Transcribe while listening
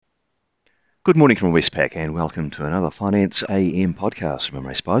Good morning from Westpac and welcome to another Finance AM podcast. I'm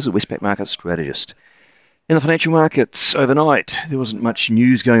Ray Spies, the Westpac market strategist. In the financial markets overnight, there wasn't much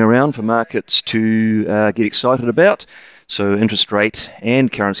news going around for markets to get excited about. So interest rate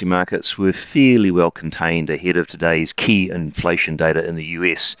and currency markets were fairly well contained ahead of today's key inflation data in the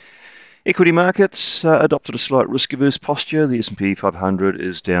US. Equity markets adopted a slight risk-averse posture. The S&P 500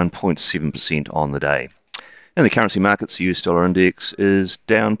 is down 0.7% on the day. In the currency markets, the US dollar index is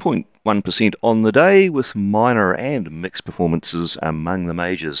down 0.1% on the day, with minor and mixed performances among the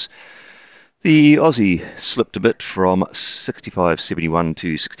majors. The Aussie slipped a bit from 65.71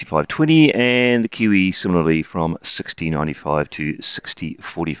 to 65.20, and the Kiwi similarly from 60.95 to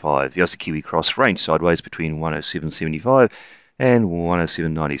 60.45. The Aussie Kiwi cross ranged sideways between 107.75 and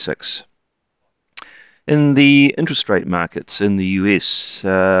 107.96. In the interest rate markets in the US,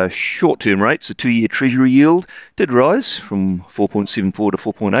 short-term rates, the two-year Treasury yield did rise from 4.74 to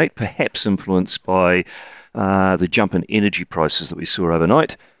 4.8, perhaps influenced by the jump in energy prices that we saw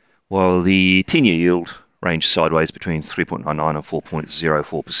overnight, while the 10-year yield ranged sideways between 3.99 and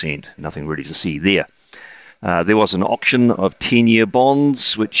 4.04%. Nothing really to see there. There was an auction of 10-year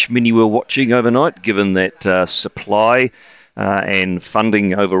bonds, which many were watching overnight, given that supply and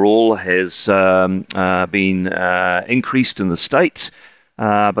funding overall has been increased in the States,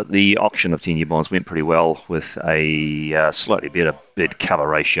 but the auction of 10-year bonds went pretty well with a slightly better bid cover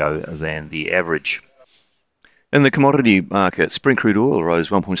ratio than the average. In the commodity markets, Brent crude oil rose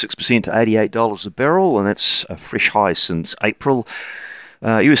 1.6% to $88 a barrel, and that's a fresh high since April.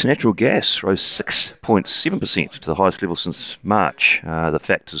 US natural gas rose 6.7% to the highest level since March. The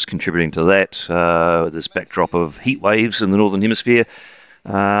factors contributing to that, this backdrop of heat waves in the Northern Hemisphere,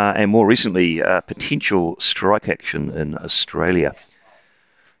 and more recently, potential strike action in Australia.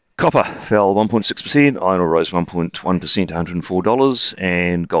 Copper fell 1.6%, iron ore rose 1.1% to $104,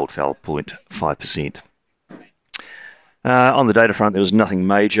 and gold fell 0.5%. On the data front, there was nothing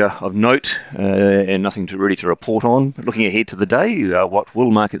major of note and nothing really to report on. Looking ahead to the day, what will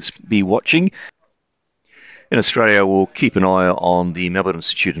markets be watching? In Australia, we'll keep an eye on the Melbourne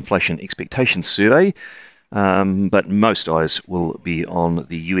Institute Inflation Expectations Survey, but most eyes will be on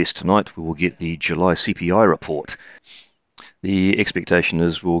the US tonight. We will get the July CPI report. The expectation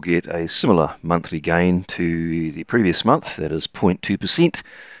is we'll get a similar monthly gain to the previous month, that is 0.2%.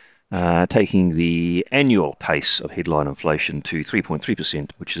 Taking the annual pace of headline inflation to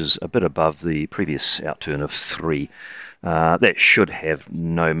 3.3%, which is a bit above the previous outturn of 3%. That should have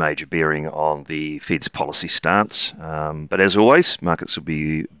no major bearing on the Fed's policy stance, but as always, markets will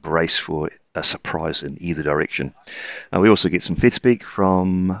be braced for a surprise in either direction. We also get some Fed speak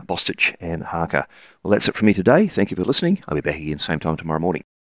from Bostich and Harker. Well, that's it from me today. Thank you for listening. I'll be back again same time tomorrow morning.